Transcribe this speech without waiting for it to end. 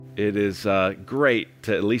It is great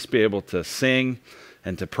to at least be able to sing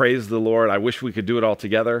and to praise the Lord. I wish we could do it all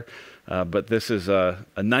together, but this is a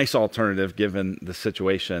nice alternative given the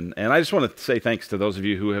situation. And I just want to say thanks to those of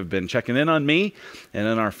you who have been checking in on me and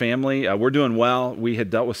in our family. We're doing well. We had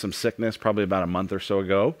dealt with some sickness probably about a month or so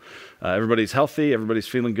ago. Everybody's healthy. Everybody's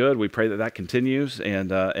feeling good. We pray that that continues.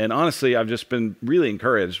 And honestly, I've just been really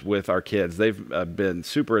encouraged with our kids. They've been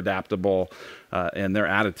super adaptable, and their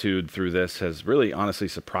attitude through this has really honestly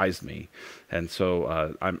surprised me. And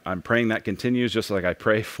so I'm praying that continues, just like I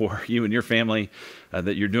pray for you and your family,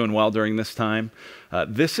 that you're doing well during this time.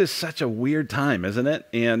 This is such a weird time, isn't it?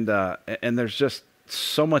 And there's just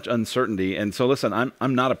so much uncertainty. And so listen,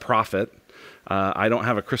 I'm not a prophet. I don't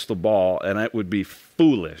have a crystal ball, and it would be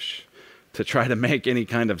foolish to try to make any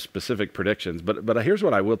kind of specific predictions. But here's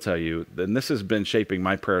what I will tell you, and this has been shaping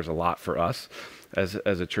my prayers a lot for us as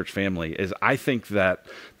a church family, is I think that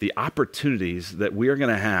the opportunities that we are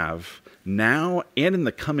going to have now and in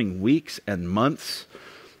the coming weeks and months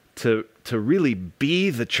to really be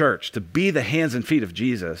the church, to be the hands and feet of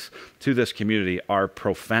Jesus to this community are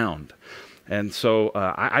profound. And so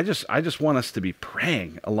I just want us to be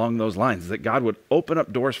praying along those lines, that God would open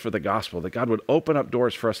up doors for the gospel, that God would open up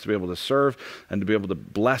doors for us to be able to serve and to be able to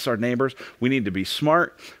bless our neighbors. We need to be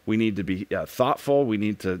smart. We need to be thoughtful. We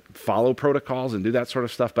need to follow protocols and do that sort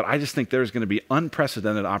of stuff. But I just think there's going to be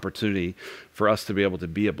unprecedented opportunity for us to be able to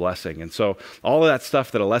be a blessing. And so all of that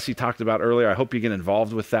stuff that Alessi talked about earlier, I hope you get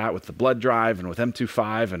involved with that, with the blood drive and with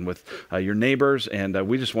M25 and with your neighbors. And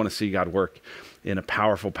we just want to see God work in a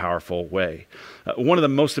powerful, powerful way. One of the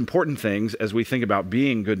most important things as we think about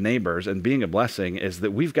being good neighbors and being a blessing is that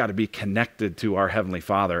we've got to be connected to our Heavenly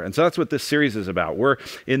Father. And so that's what this series is about. We're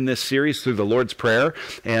in this series through the Lord's Prayer,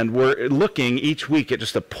 and we're looking each week at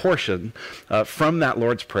just a portion from that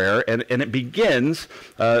Lord's Prayer. And it begins,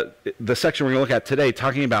 the section we're going to look at today,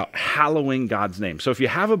 talking about hallowing God's name. So if you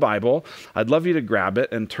have a Bible, I'd love you to grab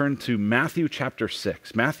it and turn to Matthew chapter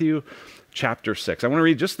 6. Matthew chapter 6. I want to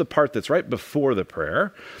read just the part that's right before the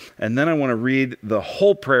prayer, and then I want to read the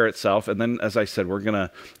whole prayer itself, and then, as I said, we're going to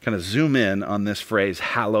kind of zoom in on this phrase,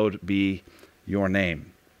 hallowed be your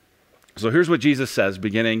name. So here's what Jesus says,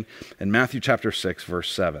 beginning in Matthew chapter 6,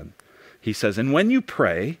 verse 7. He says, "And when you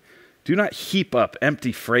pray, do not heap up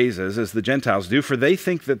empty phrases as the Gentiles do, for they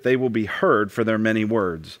think that they will be heard for their many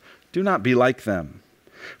words. Do not be like them,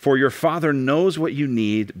 for your Father knows what you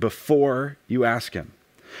need before you ask Him.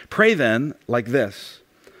 Pray then like this: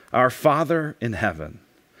 Our Father in heaven,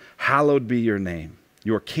 hallowed be your name.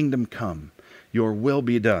 Your kingdom come. Your will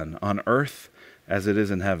be done on earth as it is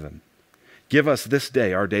in heaven. Give us this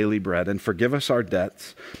day our daily bread, and forgive us our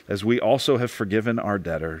debts as we also have forgiven our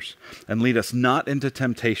debtors. And lead us not into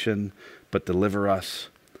temptation, but deliver us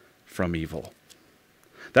from evil."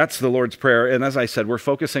 That's the Lord's Prayer. And as I said, we're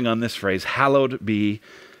focusing on this phrase, hallowed be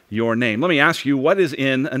your name. Let me ask you, what is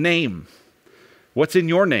in a name? What's in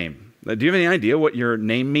your name? Do you have any idea what your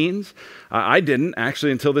name means? I didn't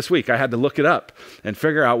actually until this week. I had to look it up and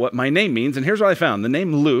figure out what my name means. And here's what I found. The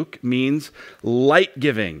name Luke means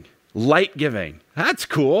light-giving. Light-giving. That's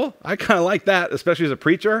cool. I kind of like that, especially as a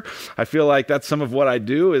preacher. I feel like that's some of what I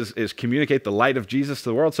do is communicate the light of Jesus to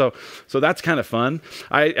the world. So that's kind of fun.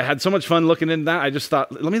 I had so much fun looking into that. I just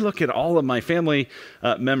thought, let me look at all of my family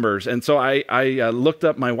members. And so I looked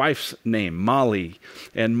up my wife's name, Molly.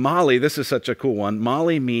 And Molly, this is such a cool one.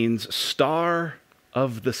 Molly means star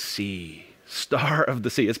of the sea. Star of the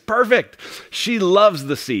sea. It's perfect. She loves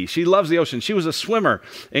the sea. She loves the ocean. She was a swimmer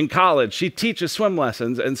in college. She teaches swim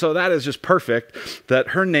lessons. And so that is just perfect that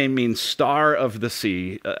her name means star of the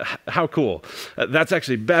sea. How cool. That's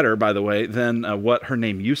actually better, by the way, than what her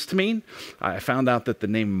name used to mean. I found out that the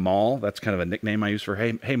name Maul, that's kind of a nickname I use for,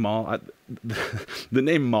 hey Maul. The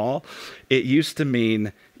name Maul, it used to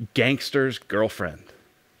mean gangster's girlfriend.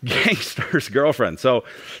 Gangster's girlfriend. So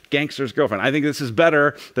gangster's girlfriend. I think this is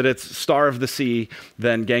better that it's star of the sea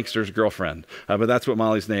than gangster's girlfriend. But that's what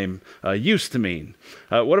Molly's name used to mean.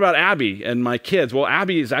 What about Abby and my kids? Well,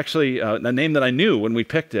 Abby is actually a name that I knew when we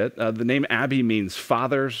picked it. The name Abby means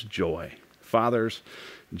father's joy. Father's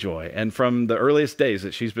joy. And from the earliest days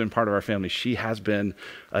that she's been part of our family, she has been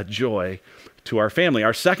a joy to our family.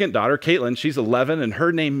 Our second daughter, Caitlin, she's 11, and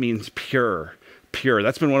her name means pure. Pure.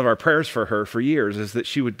 That's been one of our prayers for her for years, is that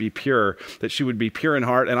she would be pure, that she would be pure in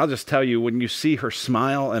heart. And I'll just tell you, when you see her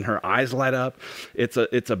smile and her eyes light up, it's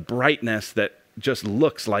a brightness that just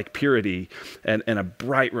looks like purity and a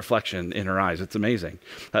bright reflection in her eyes. It's amazing.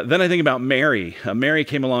 Then I think about Mary. Mary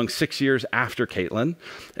came along 6 years after Caitlin,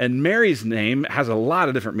 and Mary's name has a lot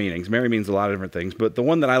of different meanings. Mary means a lot of different things, but the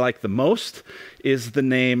one that I like the most is the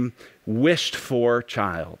name wished for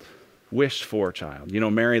child. wished for child.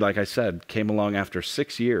 Mary, like I said, came along after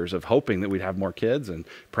 6 years of hoping that we'd have more kids and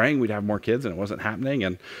praying we'd have more kids, and it wasn't happening.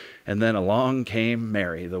 And then along came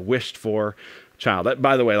Mary, the wished for child. That,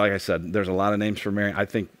 by the way, like I said, there's a lot of names for Mary. I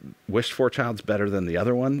think wished for child's better than the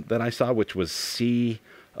other one that I saw, which was Sea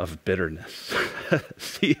of Bitterness.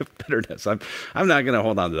 Sea of Bitterness. I'm not going to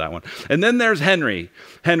hold on to that one. And then there's Henry.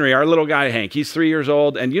 Henry, our little guy Hank. He's 3 years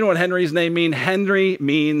old. And you know what Henry's name means? Henry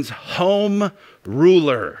means home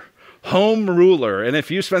ruler. Home ruler. And if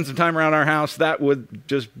you spend some time around our house, that would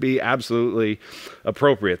just be absolutely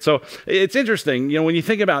appropriate. So it's interesting, when you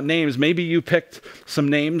think about names, maybe you picked some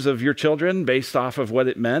names of your children based off of what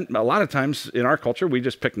it meant. A lot of times in our culture, we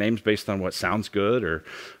just pick names based on what sounds good, or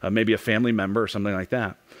maybe a family member or something like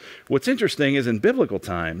that. What's interesting is in biblical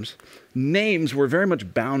times, names were very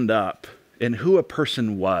much bound up in who a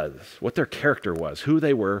person was, what their character was, who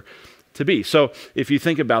they were to be. So if you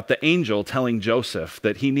think about the angel telling Joseph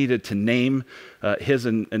that he needed to name his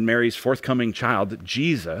and Mary's forthcoming child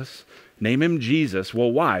Jesus, name him Jesus.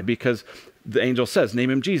 Well, why? Because the angel says, name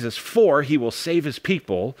him Jesus, for he will save his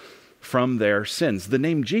people from their sins. The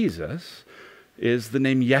name Jesus is the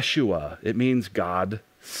name Yeshua. It means God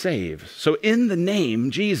saves. So in the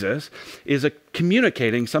name Jesus is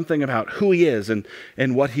communicating something about who he is and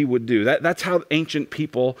what he would do. That's how ancient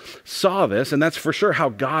people saw this, and that's for sure how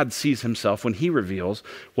God sees himself when he reveals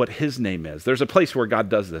what his name is. There's a place where God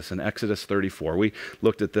does this in Exodus 34. We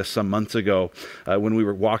looked at this some months ago when we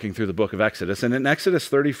were walking through the book of Exodus. And in Exodus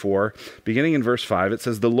 34, beginning in verse 5, it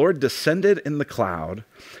says, "The Lord descended in the cloud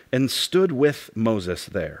and stood with Moses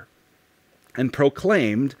there and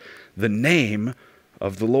proclaimed the name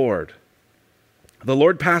of the Lord. The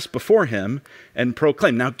Lord passed before him and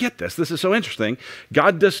proclaimed." Now get this is so interesting.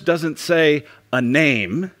 God just doesn't say a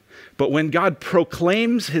name, but when God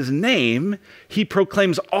proclaims his name, he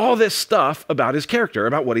proclaims all this stuff about his character,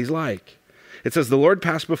 about what he's like. It says, "The Lord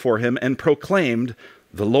passed before him and proclaimed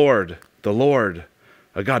the Lord,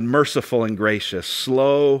 a God merciful and gracious,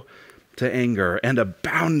 slow to anger, and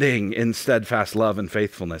abounding in steadfast love and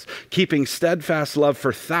faithfulness, keeping steadfast love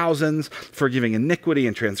for thousands, forgiving iniquity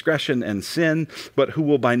and transgression and sin, but who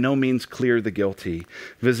will by no means clear the guilty,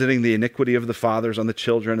 visiting the iniquity of the fathers on the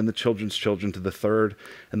children and the children's children to the third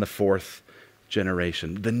and the fourth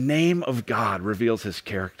generation." The name of God reveals his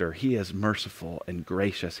character. He is merciful and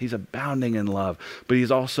gracious. He's abounding in love, but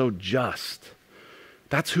he's also just.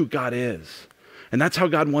 That's who God is. And that's how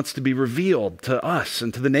God wants to be revealed to us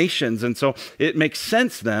and to the nations. And so it makes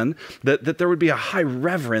sense then that there would be a high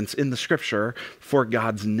reverence in the scripture for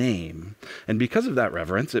God's name. And because of that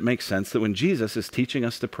reverence, it makes sense that when Jesus is teaching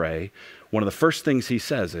us to pray, one of the first things he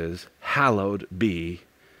says is, "Hallowed be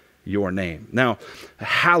your name." Now,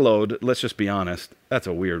 hallowed, let's just be honest, that's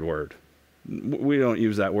a weird word. We don't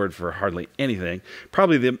use that word for hardly anything.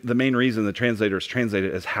 Probably the main reason the translators translate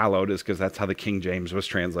it as hallowed is because that's how the King James was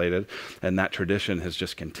translated, and that tradition has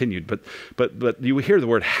just continued. But you hear the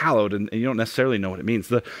word hallowed, and you don't necessarily know what it means.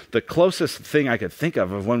 The closest thing I could think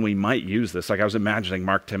of when we might use this, like I was imagining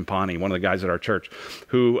Mark Timpani, one of the guys at our church,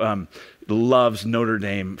 who loves Notre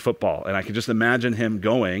Dame football, and I could just imagine him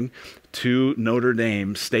going to Notre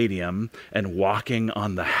Dame Stadium and walking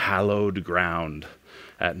on the hallowed ground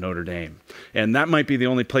at Notre Dame. And that might be the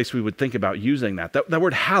only place we would think about using that. That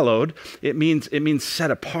word hallowed, it means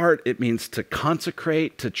set apart, it means to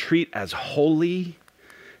consecrate, to treat as holy,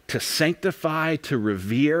 to sanctify, to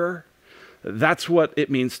revere. That's what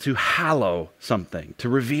it means to hallow something, to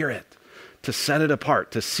revere it, to set it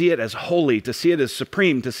apart, to see it as holy, to see it as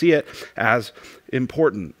supreme, to see it as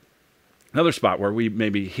important. Another spot where we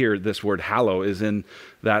maybe hear this word hallow is in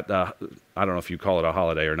that, I don't know if you call it a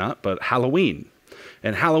holiday or not, but Halloween.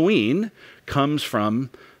 And Halloween comes from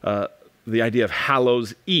the idea of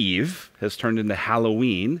Hallows Eve has turned into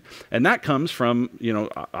Halloween. And that comes from,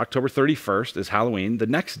 October 31st is Halloween. The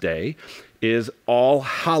next day is All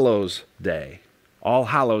Hallows Day. All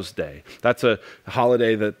Hallows Day. That's a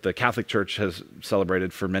holiday that the Catholic Church has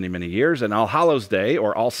celebrated for many, many years. And All Hallows Day,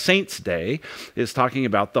 or All Saints Day, is talking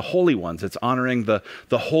about the holy ones. It's honoring the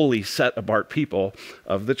holy, set-apart people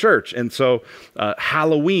of the church. And so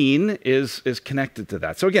Halloween is connected to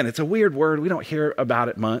that. So again, it's a weird word. We don't hear about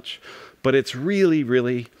it much, but it's really,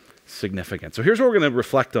 really significant. So here's what we're going to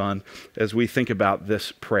reflect on as we think about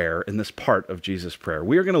this prayer and this part of Jesus' prayer.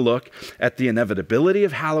 We are going to look at the inevitability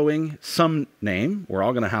of hallowing some name. We're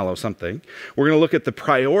all going to hallow something. We're going to look at the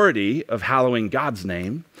priority of hallowing God's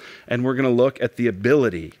name, and we're going to look at the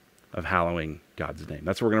ability of hallowing God's name.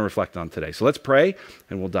 That's what we're going to reflect on today. So let's pray,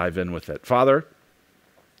 and we'll dive in with it. Father,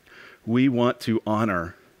 we want to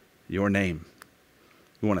honor your name.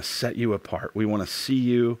 We want to set you apart. We want to see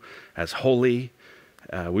you as holy,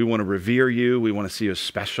 We want to revere you. We want to see you as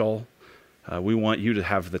special. We want you to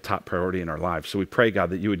have the top priority in our lives. So we pray, God,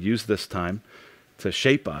 that you would use this time to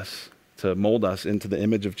shape us, to mold us into the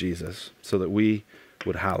image of Jesus so that we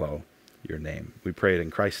would hallow your name. We pray it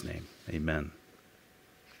in Christ's name. Amen.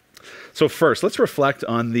 So first, let's reflect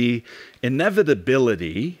on the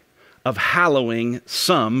inevitability of hallowing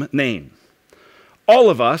some name. All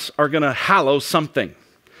of us are going to hallow something.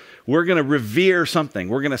 We're going to revere something.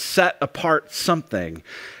 We're going to set apart something.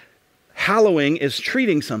 Hallowing is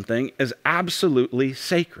treating something as absolutely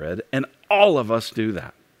sacred, and all of us do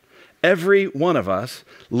that. Every one of us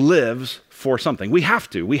lives for something. We have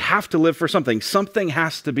to. We have to live for something. Something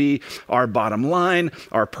has to be our bottom line,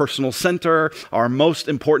 our personal center, our most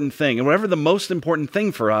important thing. And whatever the most important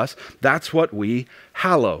thing for us, that's what we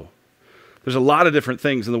hallow. There's a lot of different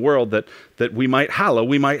things in the world that we might hallow.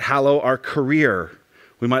 We might hallow our career.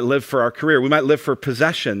 We might live for our career. We might live for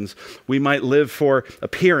possessions. We might live for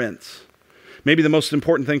appearance. Maybe the most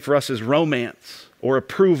important thing for us is romance or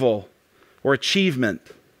approval or achievement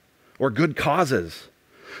or good causes.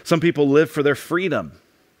 Some people live for their freedom,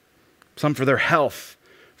 some for their health,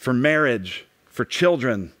 for marriage, for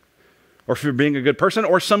children, or for being a good person,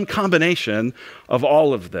 or some combination of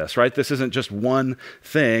all of this, right? This isn't just one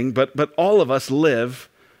thing, but all of us live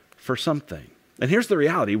for something. And here's the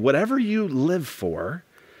reality. Whatever you live for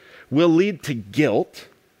will lead to guilt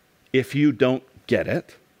if you don't get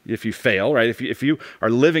it, if you fail, right? If you are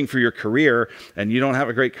living for your career and you don't have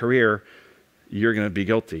a great career, you're going to be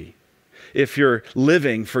guilty. If you're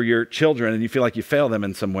living for your children and you feel like you fail them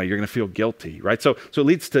in some way, you're going to feel guilty, right? So it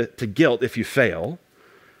leads to guilt if you fail.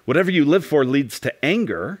 Whatever you live for leads to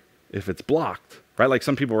anger if it's blocked, right? Like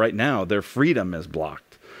some people right now, their freedom is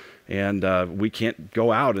blocked. And we can't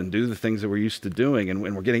go out and do the things that we're used to doing. And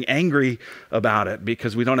we're getting angry about it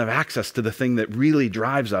because we don't have access to the thing that really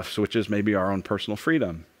drives us, which is maybe our own personal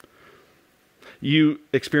freedom. You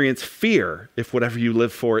experience fear if whatever you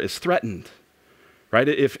live for is threatened, right?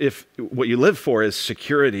 If what you live for is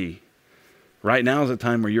security, right now is a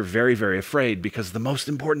time where you're very, very afraid because the most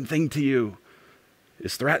important thing to you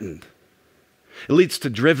is threatened. It leads to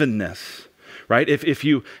drivenness, right? If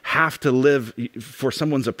you have to live for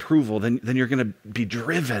someone's approval, then you're going to be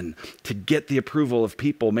driven to get the approval of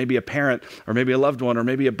people, maybe a parent or maybe a loved one or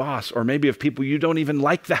maybe a boss or maybe of people you don't even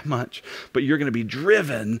like that much, but you're going to be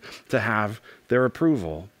driven to have their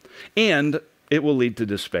approval. And it will lead to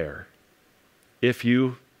despair if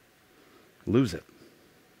you lose it.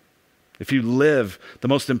 If you live, the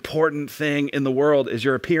most important thing in the world is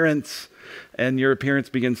your appearance, and your appearance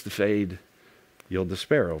begins to fade, you'll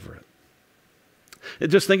despair over it.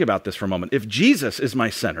 Just think about this for a moment. If Jesus is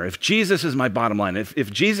my center, if Jesus is my bottom line,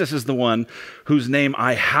 if Jesus is the one whose name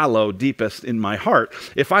I hallow deepest in my heart,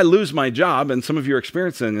 if I lose my job, and some of you are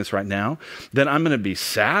experiencing this right now, then I'm going to be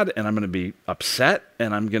sad, and I'm going to be upset,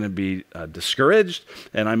 and I'm going to be discouraged,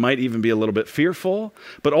 and I might even be a little bit fearful.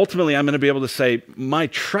 But ultimately, I'm going to be able to say, my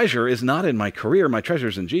treasure is not in my career, my treasure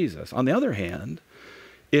is in Jesus. On the other hand,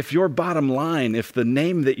 if your bottom line, if the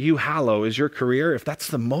name that you hallow is your career, if that's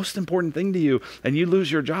the most important thing to you and you lose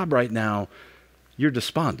your job right now, you're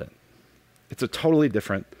despondent. It's a totally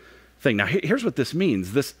different thing. Now, here's what this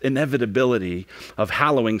means, this inevitability of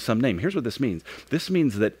hallowing some name. Here's what this means. This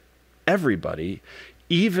means that everybody,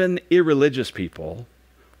 even irreligious people,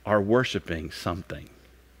 are worshiping something.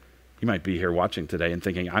 You might be here watching today and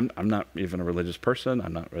thinking, I'm not even a religious person.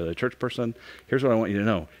 I'm not really a church person. Here's what I want you to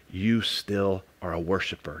know. You still are a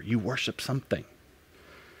worshiper. You worship something.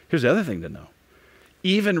 Here's the other thing to know.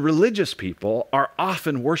 Even religious people are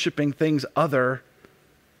often worshiping things other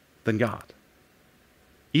than God.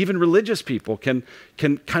 Even religious people can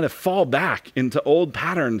kind of fall back into old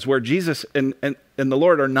patterns where Jesus and the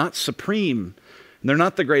Lord are not supreme. And they're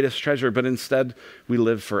not the greatest treasure, but instead we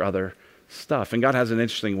live for other stuff. And God has an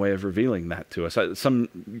interesting way of revealing that to us. A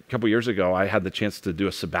couple years ago, I had the chance to do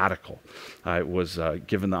a sabbatical. I was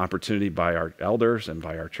given the opportunity by our elders and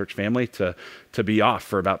by our church family to be off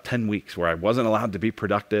for about 10 weeks where I wasn't allowed to be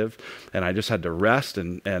productive, and I just had to rest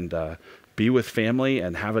and be with family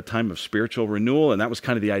and have a time of spiritual renewal. And that was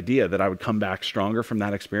kind of the idea, that I would come back stronger from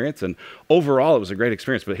that experience. And overall, it was a great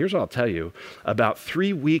experience. But here's what I'll tell you. About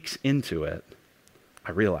 3 weeks into it,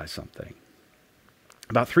 I realized something.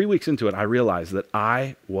 About 3 weeks into it, I realized that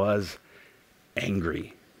I was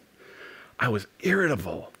angry. I was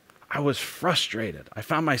irritable. I was frustrated. I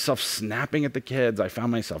found myself snapping at the kids. I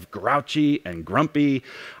found myself grouchy and grumpy.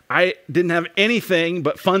 I didn't have anything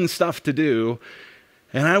but fun stuff to do,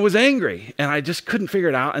 and I was angry, and I just couldn't figure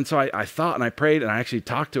it out. And so I thought and I prayed, and I actually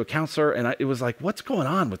talked to a counselor, and it was like, what's going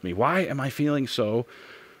on with me? Why am I feeling so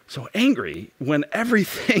so angry when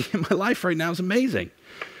everything in my life right now is amazing.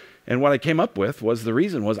 And what I came up with was the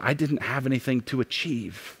reason was I didn't have anything to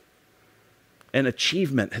achieve. And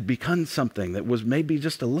achievement had become something that was maybe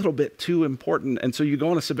just a little bit too important. And so you go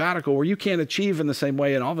on a sabbatical where you can't achieve in the same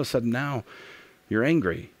way, and all of a sudden now you're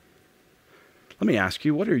angry. Let me ask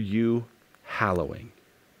you, what are you hallowing?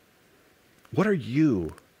 What are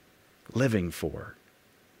you living for?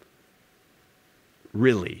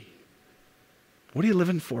 Really? What are you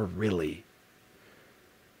living for, really?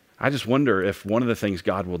 I just wonder if one of the things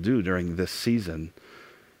God will do during this season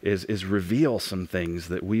is reveal some things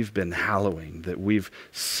that we've been hallowing, that we've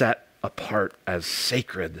set apart as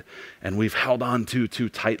sacred, and we've held on to too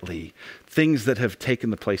tightly, things that have taken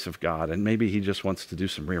the place of God, and maybe he just wants to do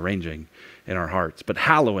some rearranging in our hearts. But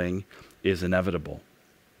hallowing is inevitable.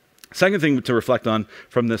 Second thing to reflect on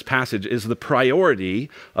from this passage is the priority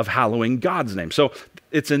of hallowing God's name. So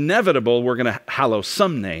it's inevitable we're going to hallow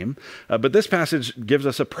some name, but this passage gives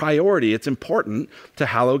us a priority. It's important to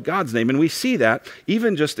hallow God's name, and we see that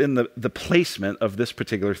even just in the placement of this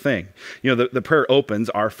particular thing. You know, the prayer opens,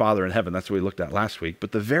 "Our Father in heaven." That's what we looked at last week.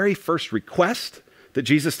 But the very first request that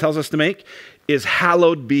Jesus tells us to make is,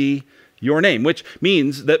 "Hallowed be your name," which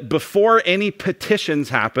means that before any petitions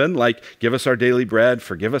happen, like give us our daily bread,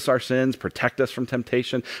 forgive us our sins, protect us from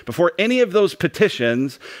temptation, before any of those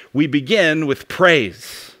petitions, we begin with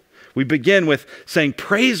praise. We begin with saying,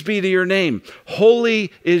 "Praise be to your name.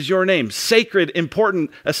 Holy is your name. Sacred,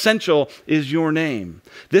 important, essential is your name."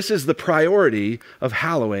 This is the priority of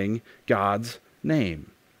hallowing God's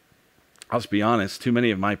name. I'll just be honest, too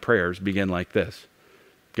many of my prayers begin like this: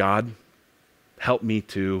 "God, help me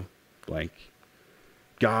to blank.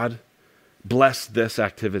 God, bless this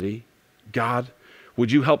activity. God,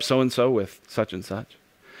 would you help so-and-so with such and such?"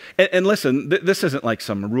 And listen, this isn't like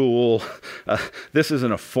some rule. This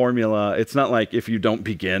isn't a formula. It's not like if you don't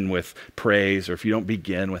begin with praise or if you don't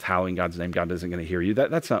begin with hallowing God's name, God isn't going to hear you.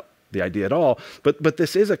 That's not the idea at all. But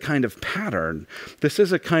this is a kind of pattern. This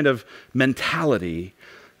is a kind of mentality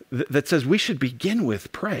that says we should begin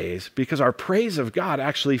with praise because our praise of God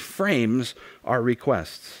actually frames our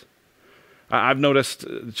requests. I've noticed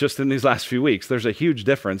just in these last few weeks, there's a huge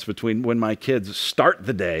difference between when my kids start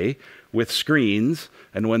the day with screens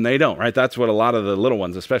and when they don't, right? That's what a lot of the little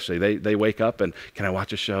ones especially, they wake up and, "Can I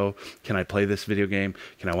watch a show? Can I play this video game?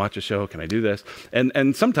 Can I watch a show? Can I do this?"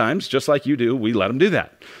 And sometimes, just like you do, we let them do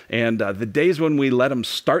that. And the days when we let them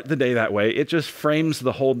start the day that way, it just frames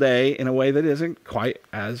the whole day in a way that isn't quite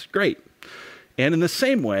as great. And in the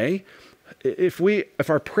same way, if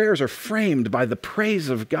our prayers are framed by the praise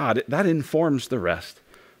of God, that informs the rest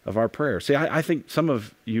of our prayers. See, I think some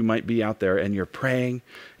of you might be out there and you're praying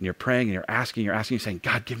and you're praying and you're asking, you're saying,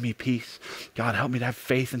 "God, give me peace. God, help me to have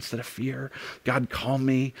faith instead of fear. God, calm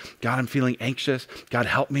me. God, I'm feeling anxious. God,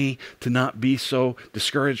 help me to not be so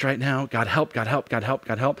discouraged right now. God, help, God, help, God, help,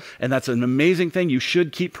 God, help." And that's an amazing thing. You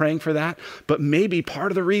should keep praying for that. But maybe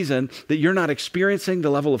part of the reason that you're not experiencing the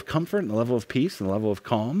level of comfort and the level of peace and the level of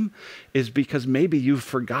calm is because maybe you've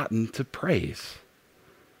forgotten to praise.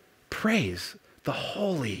 Praise the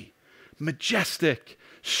holy, majestic,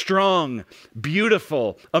 strong,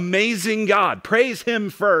 beautiful, amazing God. Praise him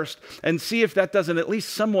first and see if that doesn't at least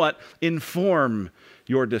somewhat inform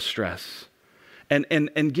your distress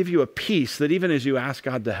and give you a peace that even as you ask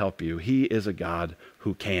God to help you, he is a God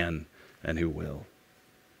who can and who will.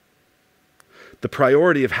 The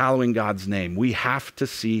priority of hallowing God's name, we have to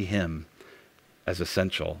see him as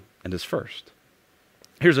essential and as first.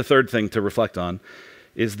 Here's a third thing to reflect on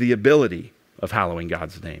is the ability of hallowing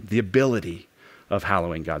God's name, the ability of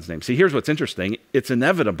hallowing God's name. See, here's what's interesting. It's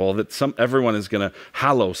inevitable that everyone is going to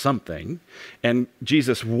hallow something, and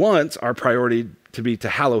Jesus wants our priority to be to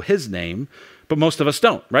hallow his name, but most of us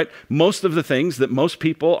don't, right? Most of the things that most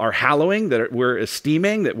people are hallowing, that we're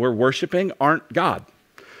esteeming, that we're worshiping, aren't God.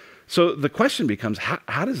 So the question becomes,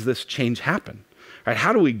 how does this change happen? Right?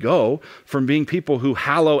 How do we go from being people who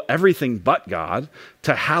hallow everything but God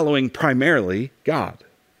to hallowing primarily God?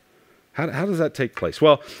 How does that take place?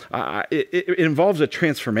 Well, it involves a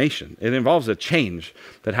transformation. It involves a change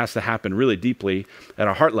that has to happen really deeply at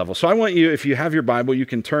our heart level. So I want you, if you have your Bible, you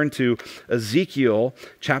can turn to Ezekiel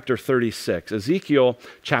chapter 36. Ezekiel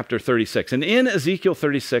chapter 36. And in Ezekiel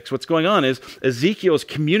 36, what's going on is Ezekiel is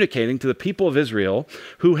communicating to the people of Israel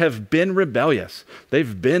who have been rebellious.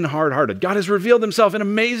 They've been hard-hearted. God has revealed himself in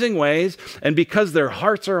amazing ways, and because their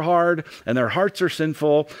hearts are hard and their hearts are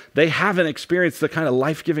sinful, they haven't experienced the kind of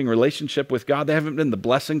life-giving relationship with God. They haven't been the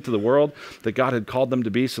blessing to the world that God had called them to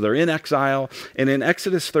be. So they're in exile. And in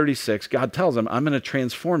Exodus 36, God tells them, "I'm going to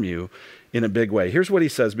transform you in a big way." Here's what he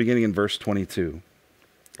says beginning in verse 22.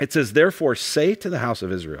 It says, therefore say to the house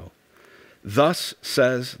of Israel, thus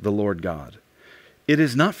says the Lord God, it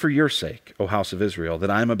is not for your sake, O house of Israel, that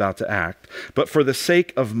I am about to act, but for the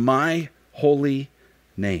sake of my holy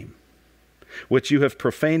name, which you have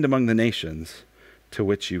profaned among the nations to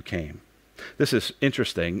which you came. This is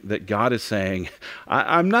interesting that God is saying,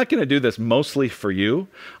 I'm not going to do this mostly for you.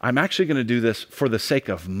 I'm actually going to do this for the sake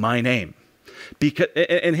of my name. Because,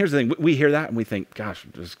 and here's the thing, we hear that and we think, gosh,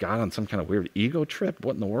 is God on some kind of weird ego trip?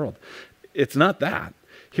 What in the world? It's not that.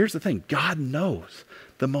 Here's the thing, God knows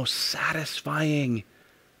the most satisfying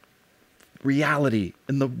reality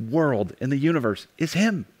in the world, in the universe, is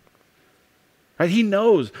him. Right? He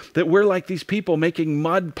knows that we're like these people making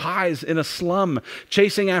mud pies in a slum,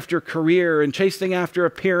 chasing after career and chasing after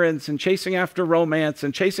appearance and chasing after romance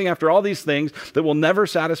and chasing after all these things that will never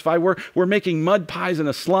satisfy. We're making mud pies in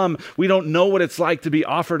a slum. We don't know what it's like to be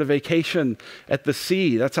offered a vacation at the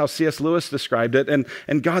sea. That's how C.S. Lewis described it.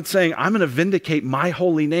 And God's saying, I'm going to vindicate my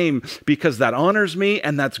holy name because that honors me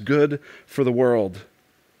and that's good for the world.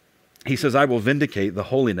 He says, I will vindicate the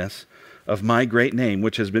holiness of my great name,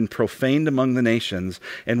 which has been profaned among the nations,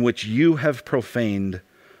 and which you have profaned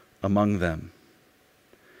among them.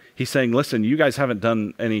 He's saying, listen, you guys haven't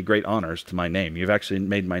done any great honors to my name. You've actually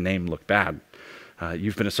made my name look bad.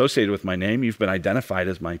 You've been associated with my name. You've been identified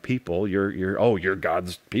as my people. You're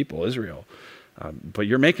God's people, Israel. But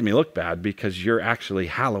you're making me look bad because you're actually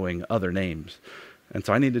hallowing other names. And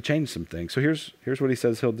so I need to change some things. So here's what he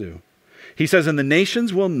says he'll do. He says, and the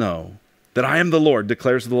nations will know that I am the Lord,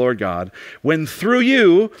 declares the Lord God, when through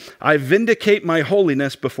you I vindicate my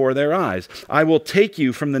holiness before their eyes. I will take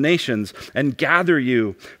you from the nations and gather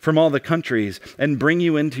you from all the countries and bring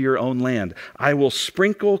you into your own land. I will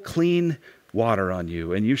sprinkle clean water on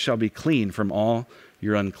you, and you shall be clean from all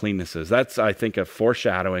your uncleannesses. That's, I think, a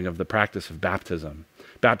foreshadowing of the practice of baptism.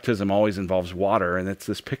 Baptism always involves water, and it's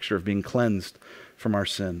this picture of being cleansed from our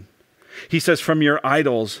sin. He says, from your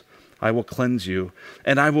idols I will cleanse you,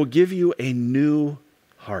 and I will give you a new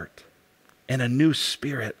heart, and a new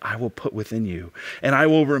spirit I will put within you. And I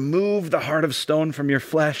will remove the heart of stone from your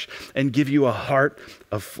flesh and give you a heart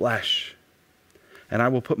of flesh. And I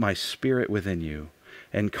will put my spirit within you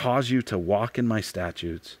and cause you to walk in my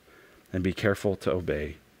statutes and be careful to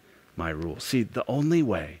obey my rules. See, the only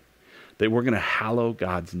way that we're going to hallow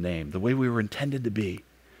God's name, the way we were intended to be,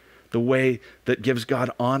 the way that gives God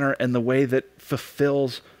honor and the way that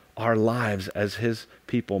fulfills our lives as his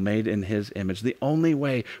people made in his image. The only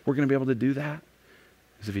way we're going to be able to do that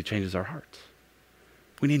is if he changes our hearts.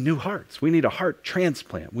 We need new hearts. We need a heart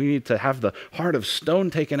transplant. We need to have the heart of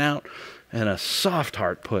stone taken out and a soft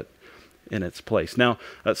heart put in its place. Now,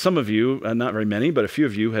 some of you, not very many, but a few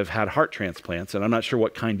of you have had heart transplants, and I'm not sure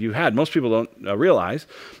what kind you had. Most people don't realize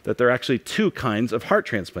that there are actually two kinds of heart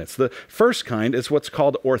transplants. The first kind is what's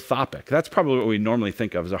called orthopic. That's probably what we normally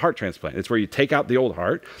think of as a heart transplant. It's where you take out the old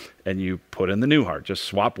heart and you put in the new heart. Just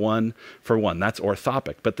swap one for one. That's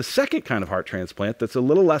orthopic. But the second kind of heart transplant that's a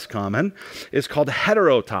little less common is called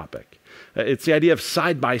heterotopic. It's the idea of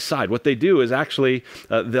side by side. What they do is actually,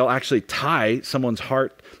 they'll actually tie someone's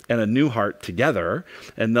heart and a new heart together,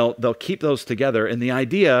 and they'll keep those together. And the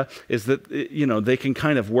idea is that, they can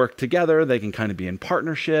kind of work together. They can kind of be in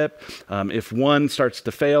partnership. If one starts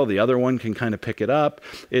to fail, the other one can kind of pick it up.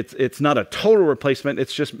 It's not a total replacement.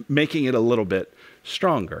 It's just making it a little bit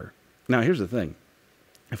stronger. Now, here's the thing.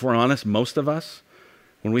 If we're honest, most of us,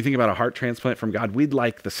 when we think about a heart transplant from God, we'd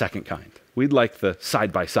like the second kind. We'd like the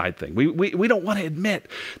side-by-side thing. We don't want to admit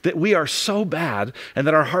that we are so bad and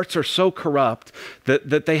that our hearts are so corrupt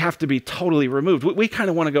that they have to be totally removed. We kind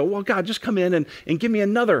of want to go, well, God, just come in and give me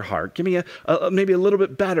another heart. Give me maybe a little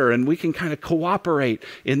bit better, and we can kind of cooperate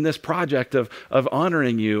in this project of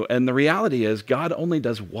honoring you. And the reality is God only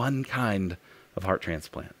does one kind of heart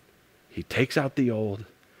transplant. He takes out the old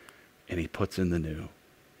and he puts in the new.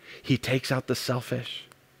 He takes out the selfish.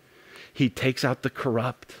 He takes out the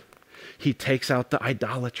corrupt. He takes out the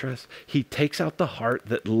idolatrous. He takes out the heart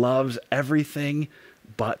that loves everything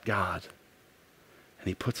but God. And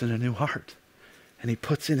he puts in a new heart. And he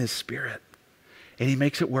puts in his spirit. And he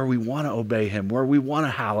makes it where we want to obey him, where we want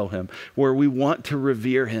to hallow him, where we want to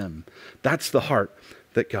revere him. That's the heart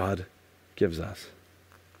that God gives us.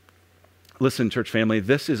 Listen, church family,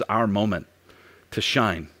 this is our moment to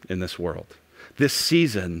shine in this world. This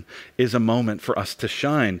season is a moment for us to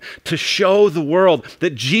shine, to show the world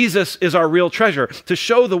that Jesus is our real treasure, to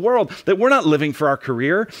show the world that we're not living for our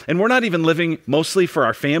career, and we're not even living mostly for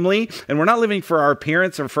our family, and we're not living for our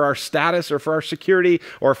appearance or for our status or for our security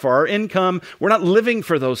or for our income. We're not living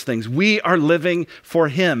for those things. We are living for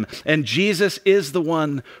him, and Jesus is the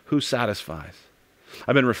one who satisfies.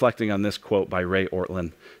 I've been reflecting on this quote by Ray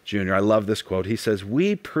Ortlund Jr. I love this quote. He says,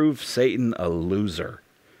 "We prove Satan a loser,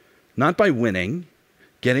 not by winning,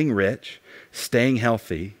 getting rich, staying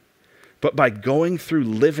healthy, but by going through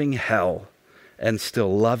living hell and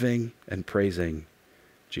still loving and praising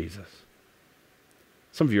Jesus."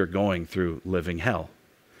 Some of you are going through living hell.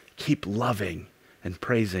 Keep loving and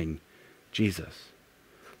praising Jesus.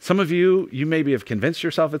 Some of you maybe have convinced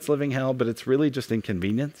yourself it's living hell, but it's really just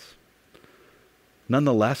inconvenience.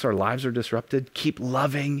 Nonetheless, our lives are disrupted. Keep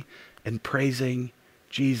loving and praising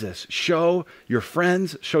Jesus. Show your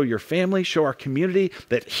friends, show your family, show our community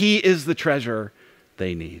that he is the treasure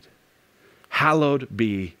they need. Hallowed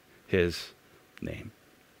be his name.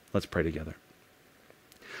 Let's pray together.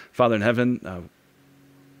 Father in heaven,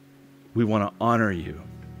 we want to honor you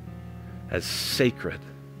as sacred,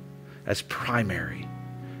 as primary,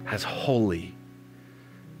 as holy.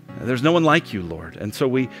 There's no one like you, Lord. And so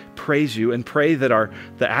we praise you and pray that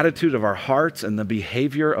the attitude of our hearts and the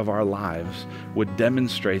behavior of our lives would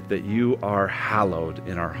demonstrate that you are hallowed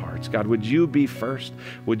in our hearts. God, would you be first?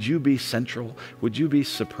 Would you be central? Would you be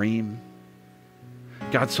supreme?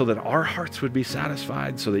 God, so that our hearts would be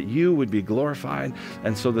satisfied, so that you would be glorified,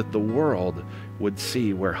 and so that the world would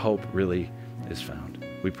see where hope really is found.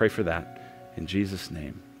 We pray for that in Jesus'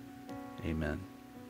 name. Amen.